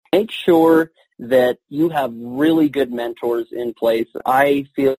Make sure that you have really good mentors in place. I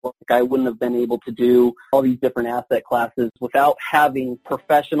feel like I wouldn't have been able to do all these different asset classes without having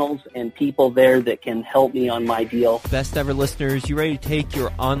professionals and people there that can help me on my deal. Best ever listeners, you ready to take your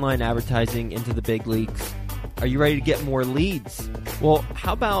online advertising into the big leagues? Are you ready to get more leads? Well,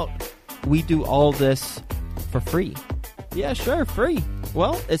 how about we do all this for free? Yeah, sure, free.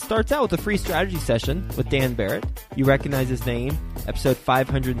 Well, it starts out with a free strategy session with Dan Barrett. You recognize his name, episode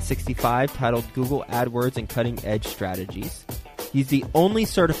 565, titled Google AdWords and Cutting Edge Strategies. He's the only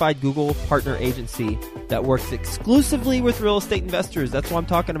certified Google partner agency that works exclusively with real estate investors. That's why I'm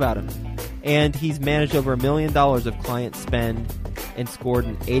talking about him. And he's managed over $1 million of client spend and scored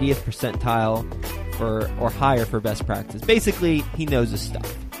an 80th percentile or higher for best practice. Basically, he knows his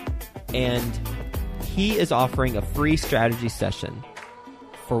stuff. And he is offering a free strategy session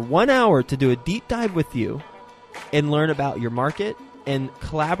for 1 hour to do a deep dive with you and learn about your market and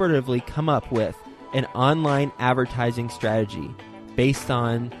collaboratively come up with an online advertising strategy based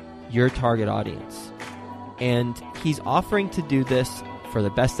on your target audience. And he's offering to do this for the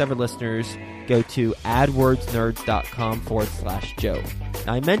best ever listeners. Go to adwordsnerds.com/Joe.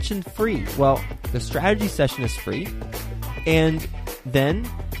 Now, I mentioned free. Well, the strategy session is free. And then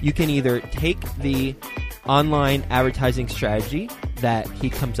you can either take the online advertising strategy that he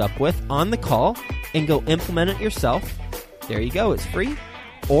comes up with on the call and go implement it yourself. There you go. It's free.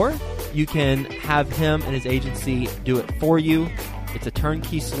 Or you can have him and his agency do it for you. It's a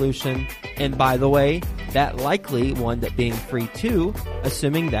turnkey solution. And by the way, that likely wound up being free too,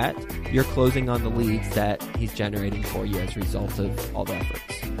 assuming that you're closing on the leads that he's generating for you as a result of all the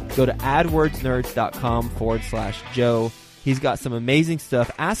efforts. Go to adwordsnerds.com/Joe. He's got some amazing stuff.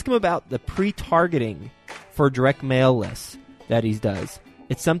 Ask him about the pre-targeting for direct mail lists that he does.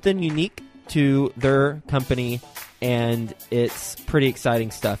 It's something unique to their company, and it's pretty exciting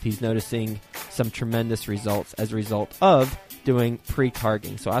stuff. He's noticing some tremendous results as a result of doing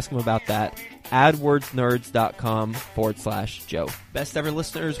pre-targeting. So ask him about that. adwordsnerds.com/Joe. Best ever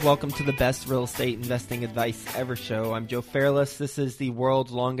listeners, welcome to the best real estate investing advice ever show. I'm Joe Fairless. This is the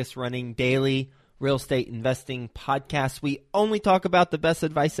world's longest running daily real estate investing podcast. We only talk about the best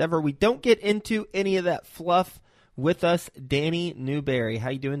advice ever. We don't get into any of that fluff. With us, Danny Newberry.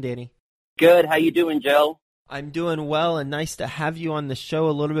 How you doing, Danny? Good. How you doing, Joe? I'm doing well, and nice to have you on the show.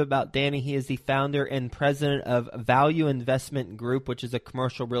 A little bit about Danny. He is the founder and president of Value Investment Group, which is a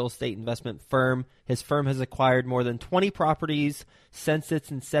commercial real estate investment firm. His firm has acquired more than 20 properties since its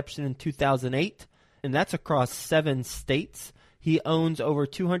inception in 2008, and that's across 7 states. He owns over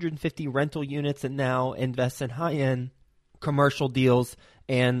 250 rental units and now invests in high-end commercial deals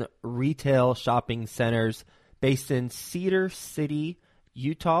and retail shopping centers based in Cedar City,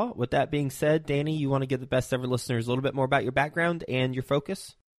 Utah. With that being said, Danny, you want to give the best ever listeners a little bit more about your background and your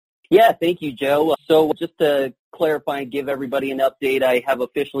focus? Yeah, thank you, Joe. So just to clarify and give everybody an update, I have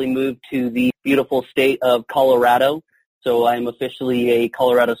officially moved to the beautiful state of Colorado. So I'm officially a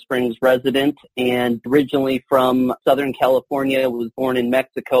Colorado Springs resident and originally from Southern California. I was born in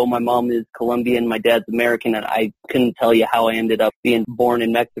Mexico. My mom is Colombian. My dad's American, and I couldn't tell you how I ended up being born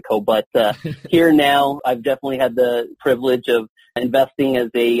in Mexico. But here now, I've definitely had the privilege of investing as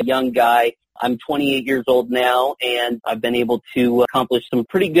a young guy. I'm 28 years old now, and I've been able to accomplish some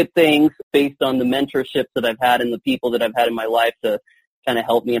pretty good things based on the mentorships that I've had and the people that I've had in my life to kind of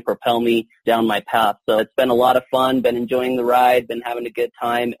help me and propel me down my path. So it's been a lot of fun, been enjoying the ride, been having a good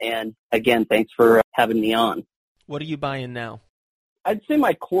time. And again, thanks for having me on. What are you buying now? I'd say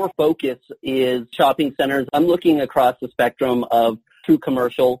my core focus is shopping centers. I'm looking across the spectrum of true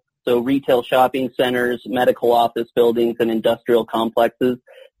commercial, so retail shopping centers, medical office buildings, and industrial complexes.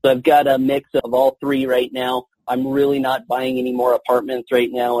 So I've got a mix of all three right now. I'm really not buying any more apartments right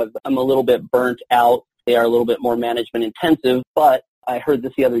now. I'm a little bit burnt out. They are a little bit more management intensive, but I heard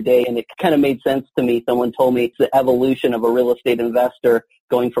this the other day, and it kind of made sense to me. Someone told me it's the evolution of a real estate investor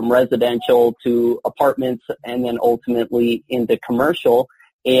going from residential to apartments and then ultimately into commercial.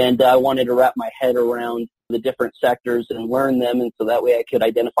 And I wanted to wrap my head around the different sectors and learn them, and so that way I could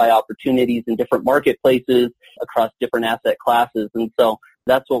identify opportunities in different marketplaces across different asset classes. And so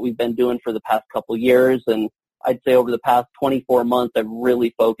that's what we've been doing for the past couple years. And I'd say over the past 24 months, I've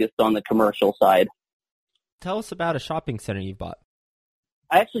really focused on the commercial side. Tell us about a shopping center you bought.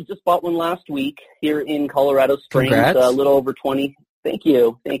 I actually just bought one last week here in Colorado Springs, a little over 20. Thank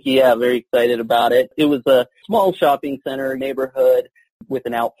you. Yeah, very excited about it. It was a small shopping center neighborhood with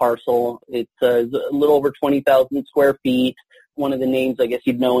an out parcel. It's a little over 20,000 square feet. One of the names I guess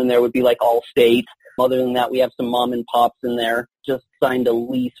you'd know in there would be like Allstate. Other than that, we have some mom and pops in there. Just signed a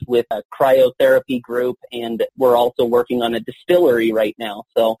lease with a cryotherapy group, and we're also working on a distillery right now.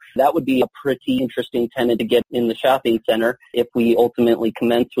 So that would be a pretty interesting tenant to get in the shopping center if we ultimately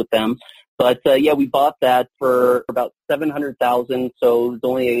commence with them. But yeah, we bought that for about $700,000. So it was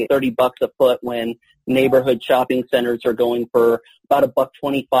only $30 a foot when neighborhood shopping centers are going for about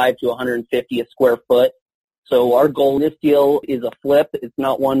 $125 to $150 a square foot. So our goal in this deal is a flip. It's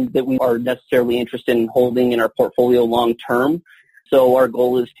not one that we are necessarily interested in holding in our portfolio long term. So our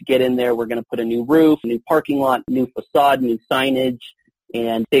goal is to get in there. We're going to put a new roof, a new parking lot, new facade, new signage,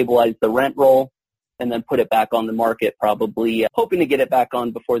 and stabilize the rent roll, and then put it back on the market, probably hoping to get it back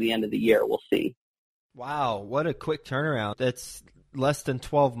on before the end of the year. We'll see. Wow, what a quick turnaround. That's less than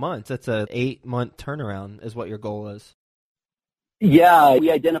 12 months. That's an 8-month turnaround is what your goal is. Yeah,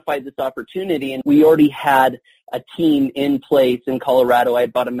 we identified this opportunity, and we already had a team in place in Colorado. I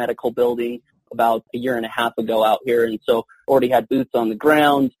had bought a medical building about a year and a half ago out here, and so already had boots on the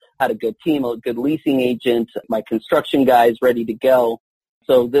ground, had a good team, a good leasing agent, my construction guys ready to go.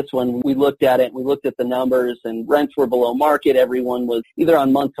 So this one, we looked at it, we looked at the numbers, and rents were below market. Everyone was either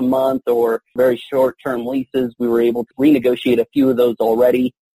on month-to-month or very short-term leases. We were able to renegotiate a few of those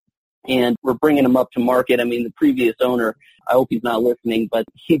already, and we're bringing them up to market. I mean, the previous owner, I hope he's not listening, but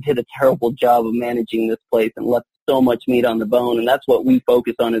he did a terrible job of managing this place and left so much meat on the bone, and that's what we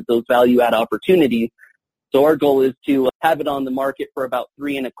focus on is those value-add opportunities. So our goal is to have it on the market for about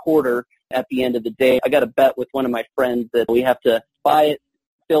 $3.25 at the end of the day. I got a bet with one of my friends that we have to buy it,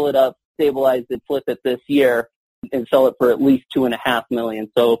 fill it up, stabilize it, flip it this year, and sell it for at least $2.5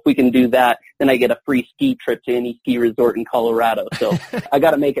 million. So if we can do that, then I get a free ski trip to any ski resort in Colorado. So I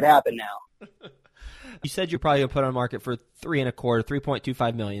got to make it happen now. You said you're probably going to put on market for $3.25,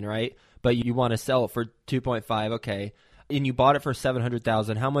 $3.25 million, right? But you want to sell it for $2.5, okay. And you bought it for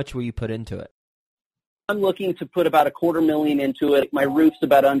 $700,000. How much will you put into it? I'm looking to put about $250,000 into it. My roof's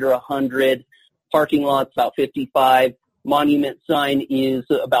about under 100. Parking lot's about 55. Monument sign is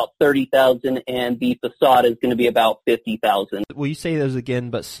about 30,000, and the facade is going to be about 50,000. Will you say those again,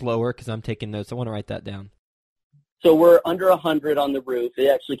 but slower? Because I'm taking notes. I want to write that down. So we're under 100 on the roof. It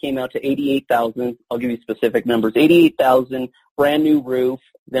actually came out to 88,000. I'll give you specific numbers. 88,000, brand new roof.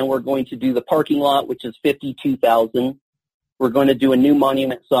 Then we're going to do the parking lot, which is 52,000. We're going to do a new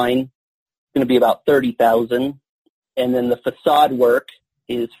monument sign. It's going to be about 30,000, and then the facade work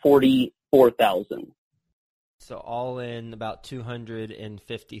is 44,000. So all in about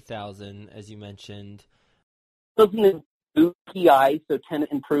 250,000, as you mentioned. Doesn't include PI, so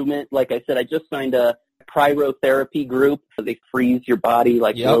tenant improvement. Like I said, I just signed a cryotherapy group. So they freeze your body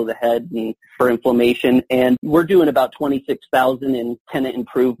below the head and for inflammation. And we're doing about 26,000 in tenant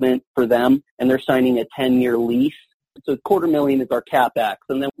improvement for them, and they're signing a 10-year lease. So $250,000 is our CapEx,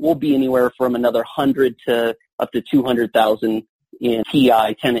 and then we'll be anywhere from another 100 to up to 200,000 in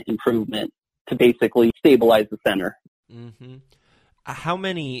TI tenant improvement to basically stabilize the center. Mm-hmm. How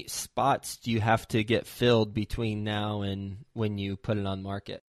many spots do you have to get filled between now and when you put it on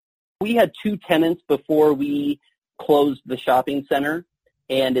market? We had 2 tenants before we closed the shopping center,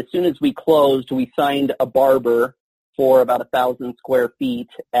 and as soon as we closed, we signed a barber for about 1,000 square feet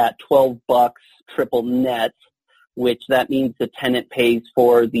at $12 triple net, which that means the tenant pays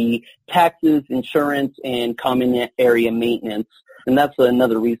for the taxes, insurance, and common area maintenance. And that's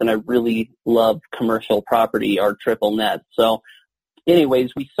another reason I really love commercial property, our triple net. So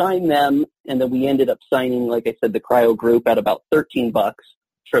anyways, we signed them, and then we ended up signing, like I said, the cryo group at about $13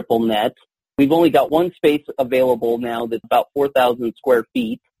 triple net. We've only got one space available now that's about 4,000 square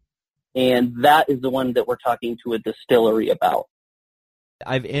feet, and that is the one that we're talking to a distillery about.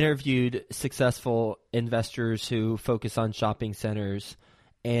 I've interviewed successful investors who focus on shopping centers,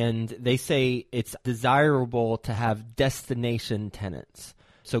 and they say it's desirable to have destination tenants.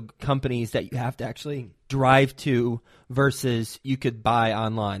 So companies that you have to actually drive to versus you could buy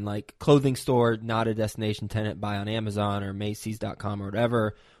online, like clothing store, not a destination tenant, buy on Amazon or Macy's.com or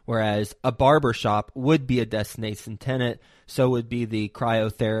whatever, whereas a barber shop would be a destination tenant, so would be the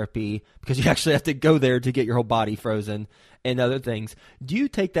cryotherapy because you actually have to go there to get your whole body frozen and other things. Do you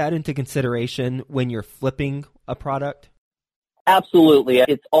take that into consideration when you're flipping a product? Absolutely.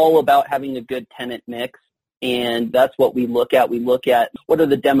 It's all about having a good tenant mix, and that's what we look at. We look at what are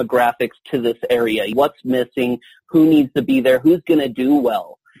the demographics to this area, what's missing, who needs to be there, who's going to do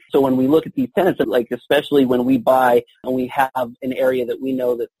well. So when we look at these tenants, like especially when we buy and we have an area that we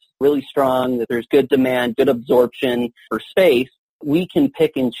know that's really strong, that there's good demand, good absorption for space, we can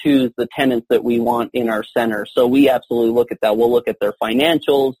pick and choose the tenants that we want in our center. So we absolutely look at that. We'll look at their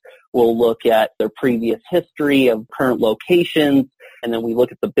financials. We'll look at their previous history of current locations, and then we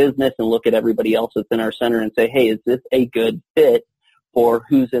look at the business and look at everybody else that's in our center and say, hey, is this a good fit for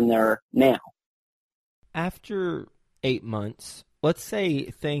who's in there now? After 8 months, let's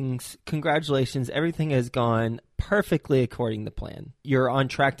say congratulations, everything has gone perfectly according to plan. You're on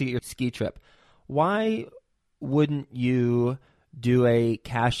track to get your ski trip. Why wouldn't you do a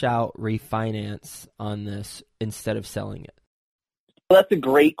cash out refinance on this instead of selling it? Well, that's a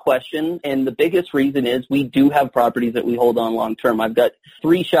great question. And the biggest reason is we do have properties that we hold on long term. I've got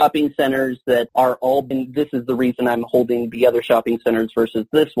 3 shopping centers that are this is the reason I'm holding the other shopping centers versus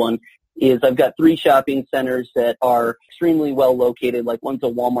this one, is I've got 3 shopping centers that are extremely well located. Like one's a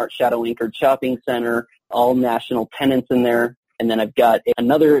Walmart shadow anchored shopping center, all national tenants in there. And then I've got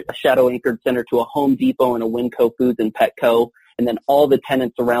another shadow anchored center to a Home Depot and a Winco Foods and Petco. And then all the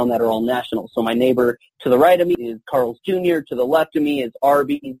tenants around that are all national. So my neighbor to the right of me is Carl's Jr., to the left of me is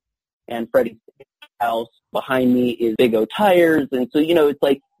Arby's and Freddy's House. Behind me is Big O Tires. And so, it's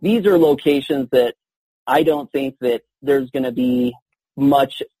like these are locations that I don't think that there's going to be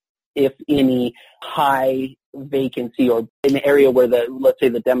much, if any, high vacancy or an area where let's say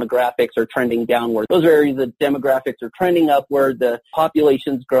the demographics are trending downward. Those are areas that demographics are trending upward, the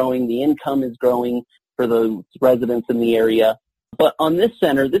population's growing, the income is growing for the residents in the area. But on this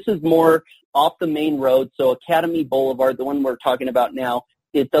center, this is more off the main road. So Academy Boulevard, the one we're talking about now,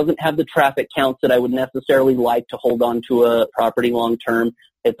 it doesn't have the traffic counts that I would necessarily like to hold on to a property long term.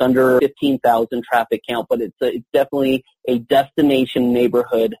 It's under 15,000 traffic count, but it's definitely a destination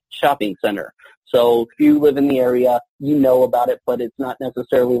neighborhood shopping center. So if you live in the area, you know about it, but it's not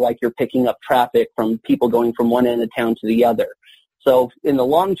necessarily like you're picking up traffic from people going from one end of town to the other. So in the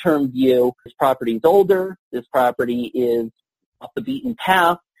long-term view, this property is older, this property is off the beaten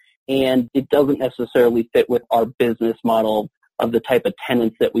path, and it doesn't necessarily fit with our business model of the type of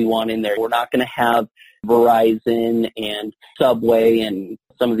tenants that we want in there. We're not going to have Verizon and Subway, and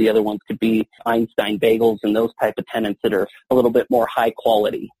some of the other ones could be Einstein Bagels and those type of tenants that are a little bit more high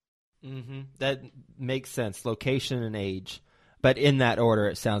quality. Mm-hmm. That makes sense, location and age. But in that order,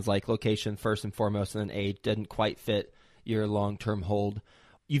 it sounds like location first and foremost, and then age doesn't quite fit your long-term hold.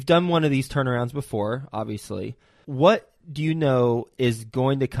 You've done one of these turnarounds before, obviously. What do you know is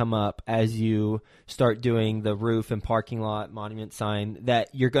going to come up as you start doing the roof and parking lot monument sign that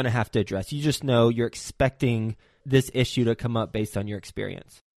you're going to have to address? You just know you're expecting this issue to come up based on your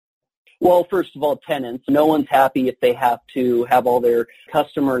experience. Well, first of all, tenants. No one's happy if they have to have all their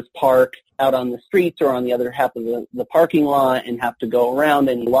customers park out on the streets or on the other half of the parking lot and have to go around.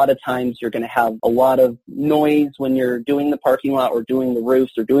 And a lot of times you're going to have a lot of noise when you're doing the parking lot or doing the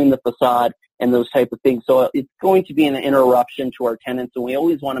roofs or doing the facade and those type of things. So it's going to be an interruption to our tenants, and we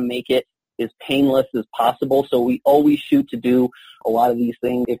always want to make it as painless as possible. So we always shoot to do a lot of these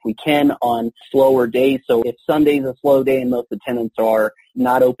things, if we can, on slower days. So if Sunday's a slow day and most of the tenants are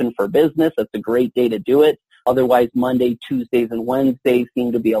not open for business, that's a great day to do it. Otherwise, Monday, Tuesdays, and Wednesdays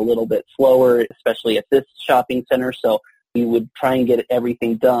seem to be a little bit slower, especially at this shopping center. So we would try and get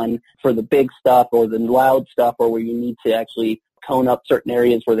everything done for the big stuff or the loud stuff, or where you need to actually cone up certain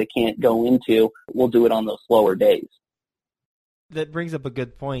areas where they can't go into. We'll do it on those slower days. That brings up a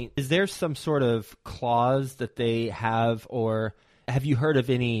good point. Is there some sort of clause that they have, or have you heard of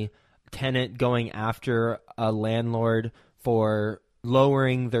any tenant going after a landlord for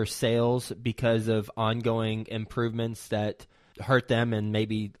lowering their sales because of ongoing improvements that hurt them and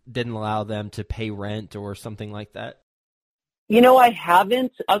maybe didn't allow them to pay rent or something like that? I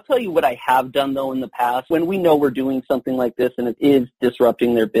haven't. I'll tell you what I have done, though, in the past. When we know we're doing something like this and it is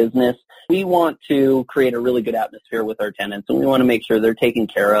disrupting their business, we want to create a really good atmosphere with our tenants, and we want to make sure they're taken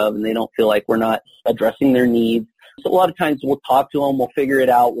care of and they don't feel like we're not addressing their needs. So a lot of times we'll talk to them, we'll figure it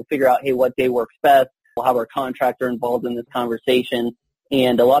out, hey, what day works best. We'll have our contractor involved in this conversation,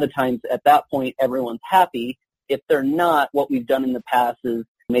 and a lot of times at that point everyone's happy. If they're not, what we've done in the past is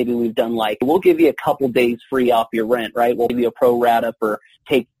maybe we've done we'll give you a couple days free off your rent, right? We'll give you a pro rata for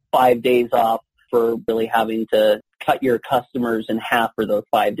take 5 days off for really having to cut your customers in half for those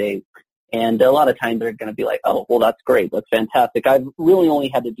 5 days. And a lot of times they're going to be like, oh, well, that's great. That's fantastic. I've really only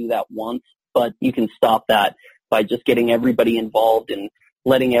had to do that once, but you can stop that by just getting everybody involved and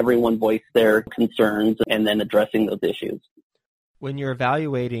letting everyone voice their concerns and then addressing those issues. When you're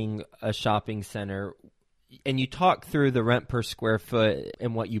evaluating a shopping center, and you talk through the rent per square foot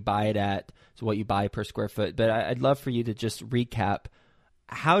and what you buy it at, so what you buy per square foot, but I'd love for you to just recap,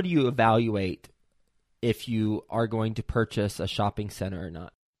 how do you evaluate if you are going to purchase a shopping center or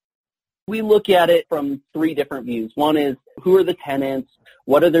not? We look at it from 3 different views. One is, who are the tenants?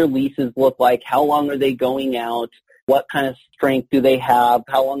 What do their leases look like? How long are they going out? What kind of strength do they have?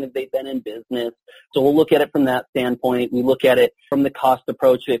 How long have they been in business? So we'll look at it from that standpoint. We look at it from the cost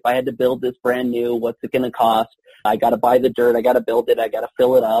approach. If I had to build this brand new, what's it going to cost? I got to buy the dirt. I got to build it. I got to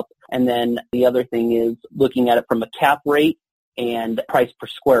fill it up. And then the other thing is looking at it from a cap rate and price per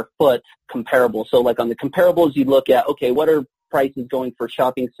square foot comparable. So like on the comparables, you look at, okay, what are prices going for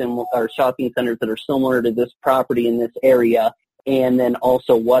shopping centers that are similar to this property in this area? And then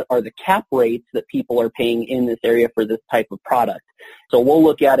also what are the cap rates that people are paying in this area for this type of product? So we'll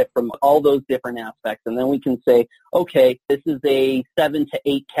look at it from all those different aspects. And then we can say, okay, this is a 7 to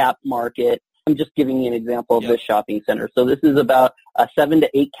 8 cap market. I'm just giving you an example of this shopping center. So this is about a 7 to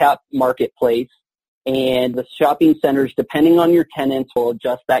 8 cap marketplace. And the shopping centers, depending on your tenants, will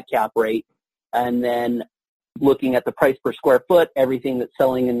adjust that cap rate. And then looking at the price per square foot, everything that's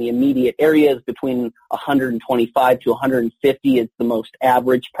selling in the immediate area is between 125 to 150 is the most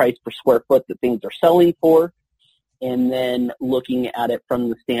average price per square foot that things are selling for. And then looking at it from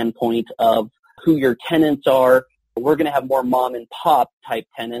the standpoint of who your tenants are, we're going to have more mom and pop type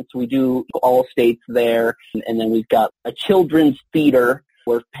tenants. We do all states there. And then we've got a children's theater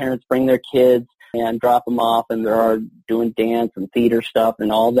where parents bring their kids and drop them off, and they're doing dance and theater stuff and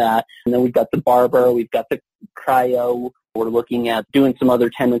all that. And then we've got the barber, we've got the cryo. We're looking at doing some other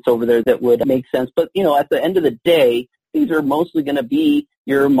tenants over there that would make sense. But, at the end of the day, these are mostly going to be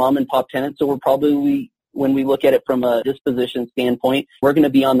your mom and pop tenants. So we're probably, when we look at it from a disposition standpoint, we're going to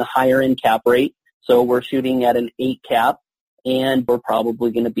be on the higher end cap rate. So we're shooting at an 8 cap. And we're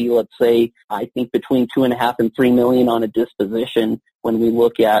probably going to be, let's say, I think between $2.5 and $3 million on a disposition when we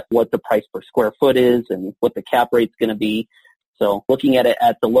look at what the price per square foot is and what the cap rate's going to be. So looking at it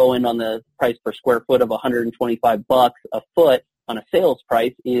at the low end on the price per square foot of $125 a foot on a sales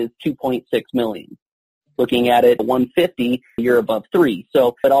price is $2.6 million. Looking at it at $150, you're above 3.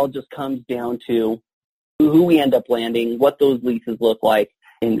 So it all just comes down to who we end up landing, what those leases look like,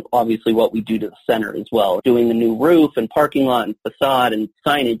 and obviously what we do to the center as well. Doing the new roof and parking lot and facade and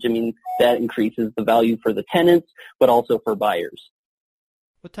signage, that increases the value for the tenants, but also for buyers.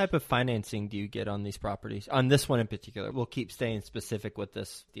 What type of financing do you get on these properties? On this one in particular, we'll keep staying specific with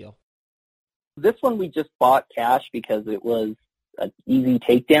this deal. This one we just bought cash because it was an easy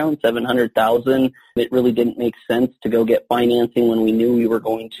takedown, $700,000. It really didn't make sense to go get financing when we knew we were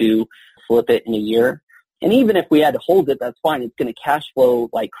going to flip it in a year. And even if we had to hold it, that's fine. It's going to cash flow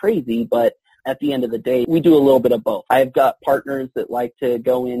like crazy, but at the end of the day, we do a little bit of both. I've got partners that like to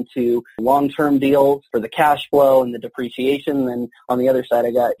go into long-term deals for the cash flow and the depreciation. And on the other side,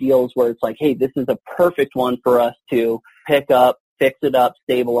 I got deals where it's like, hey, this is a perfect one for us to pick up, fix it up,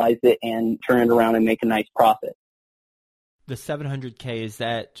 stabilize it, and turn it around and make a nice profit. The $700K, is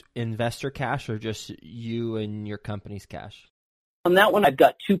that investor cash or just you and your company's cash? On that one, I've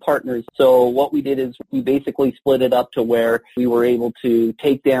got 2 partners. So what we did is we basically split it up to where we were able to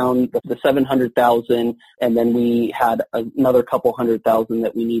take down the $700,000, and then we had another couple $100,000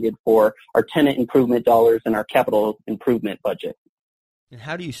 that we needed for our tenant improvement dollars and our capital improvement budget. And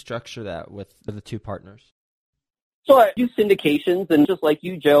how do you structure that with the 2 partners? So I do syndications, and just like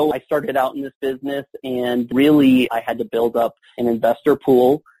you, Joe, I started out in this business, and really I had to build up an investor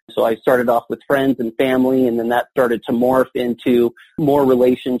pool. So I started off with friends and family, and then that started to morph into more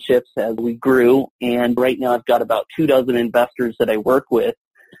relationships as we grew. And right now I've got about 24 investors that I work with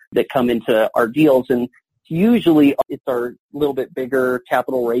that come into our deals. And usually it's our little bit bigger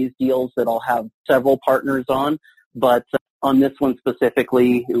capital raise deals that I'll have several partners on. But on this one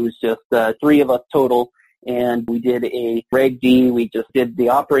specifically, it was just 3 of us total. And we did a Reg D. We just did the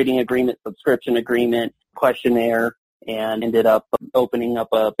operating agreement, subscription agreement, questionnaire, and ended up opening up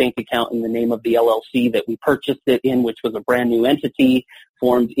a bank account in the name of the LLC that we purchased it in, which was a brand new entity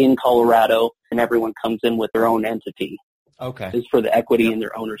formed in Colorado, and everyone comes in with their own entity. Okay. It's for the equity in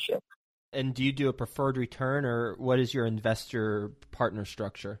their ownership. And do you do a preferred return, or what is your investor partner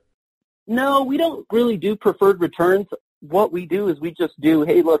structure? No, we don't really do preferred returns. What we do is we just do,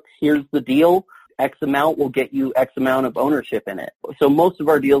 hey, look, here's the deal. X amount will get you X amount of ownership in it. So most of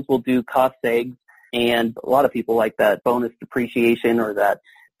our deals will do cost segs. And a lot of people like that bonus depreciation or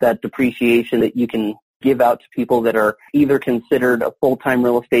that depreciation that you can give out to people that are either considered a full-time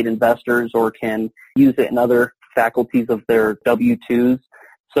real estate investors or can use it in other faculties of their W-2s.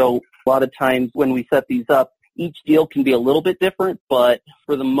 So a lot of times when we set these up, each deal can be a little bit different, but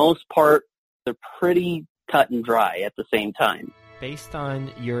for the most part, they're pretty cut and dry at the same time. Based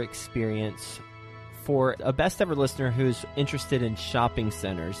on your experience, for a best ever listener who's interested in shopping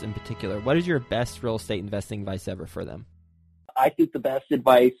centers in particular, what is your best real estate investing advice ever for them? I think the best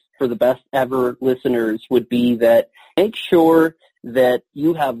advice for the best ever listeners would be that make sure that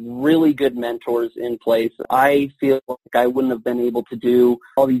you have really good mentors in place. I feel like I wouldn't have been able to do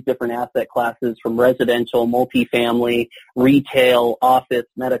all these different asset classes from residential, multifamily, retail, office,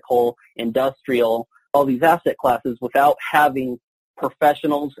 medical, industrial, all these asset classes without having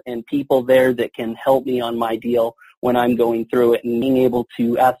professionals and people there that can help me on my deal when I'm going through it, and being able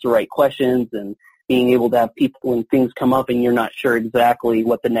to ask the right questions and being able to have people when things come up and you're not sure exactly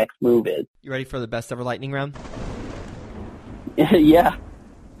what the next move is. You ready for the best ever lightning round? Yeah.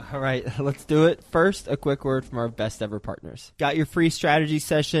 All right, let's do it. First, a quick word from our best ever partners. Got your free strategy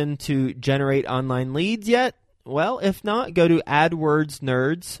session to generate online leads yet? Well, if not, go to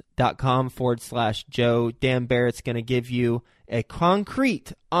adwordsnerds.com/Joe. Dan Barrett's going to give you a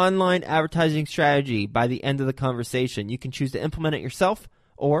concrete online advertising strategy by the end of the conversation. You can choose to implement it yourself,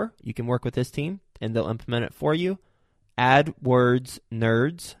 or you can work with this team and they'll implement it for you.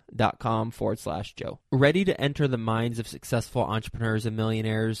 adwordsnerds.com/Joe. Ready to enter the minds of successful entrepreneurs and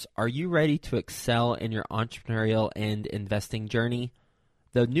millionaires? Are you ready to excel in your entrepreneurial and investing journey?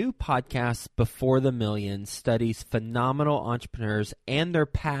 The new podcast, Before the Millions, studies phenomenal entrepreneurs and their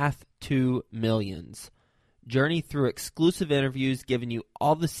path to millions. Journey through exclusive interviews, giving you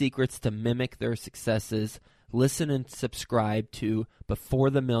all the secrets to mimic their successes. Listen and subscribe to Before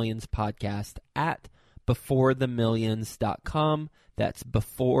the Millions podcast at beforethemillions.com. That's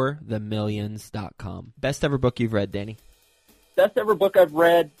beforethemillions.com. Best ever book you've read, Danny? Best ever book I've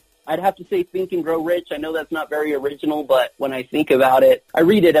read, I'd have to say Think and Grow Rich. I know that's not very original, but when I think about it, I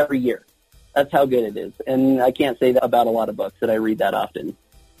read it every year. That's how good it is. And I can't say that about a lot of books that I read that often.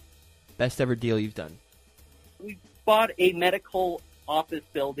 Best ever deal you've done? We bought a medical office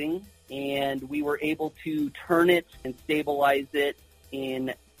building, and we were able to turn it and stabilize it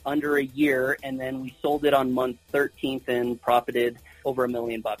in under a year, and then we sold it on month 13th and profited over $1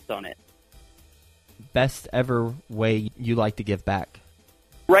 million on it. Best ever way you like to give back?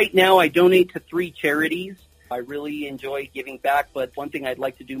 Right now, I donate to 3 charities. I really enjoy giving back, but one thing I'd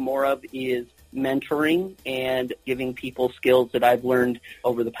like to do more of is mentoring and giving people skills that I've learned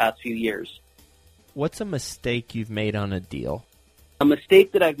over the past few years. What's a mistake you've made on a deal? A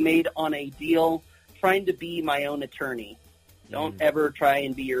mistake that I've made on a deal, trying to be my own attorney. Don't ever try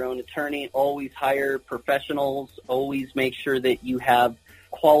and be your own attorney. Always hire professionals. Always make sure that you have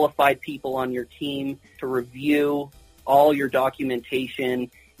qualified people on your team to review all your documentation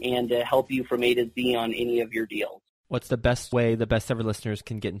and to help you from A to Z on any of your deals. What's the best way the best ever listeners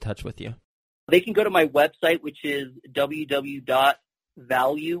can get in touch with you? They can go to my website, which is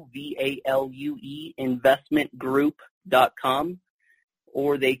www.investmentgroup.com,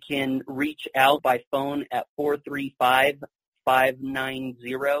 or they can reach out by phone at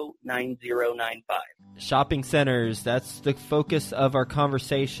 435-590-9095. Shopping centers, that's the focus of our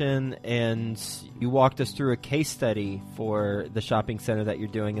conversation, and you walked us through a case study for the shopping center that you're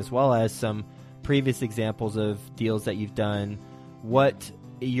doing, as well as some previous examples of deals that you've done. What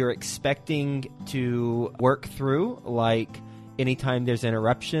you're expecting to work through, like anytime there's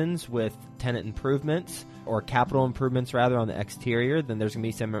interruptions with tenant improvements or capital improvements rather on the exterior, then there's going to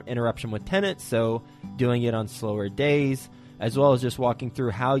be some interruption with tenants, so doing it on slower days, as well as just walking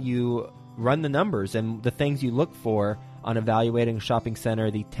through how you run the numbers and the things you look for on evaluating a shopping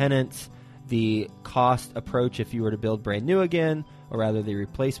center, the tenants, the cost approach if you were to build brand new again, or rather the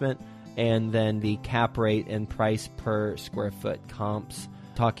replacement, and then the cap rate and price per square foot comps,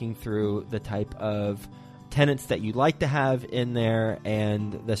 talking through the type of tenants that you like to have in there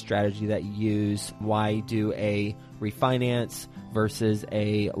and the strategy that you use. Why do a refinance versus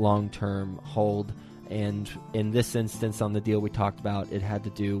a long-term hold? And in this instance on the deal we talked about, it had to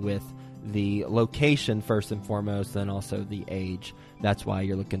do with the location first and foremost, then also the age. That's why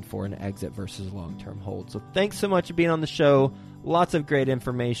you're looking for an exit versus long-term hold. So thanks so much for being on the show. Lots of great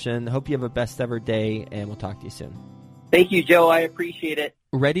information. Hope you have a best ever day, and we'll talk to you soon. Thank you, Joe. I appreciate it.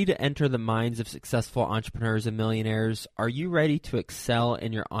 Ready to enter the minds of successful entrepreneurs and millionaires? Are you ready to excel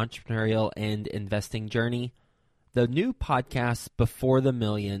in your entrepreneurial and investing journey? The new podcast, Before the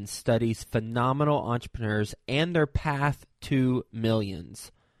Millions, studies phenomenal entrepreneurs and their path to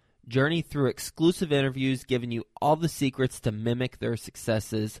millions. Journey through exclusive interviews, giving you all the secrets to mimic their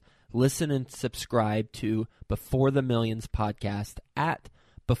successes. Listen and subscribe to Before the Millions podcast at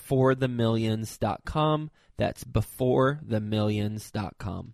beforethemillions.com. That's beforethemillions.com.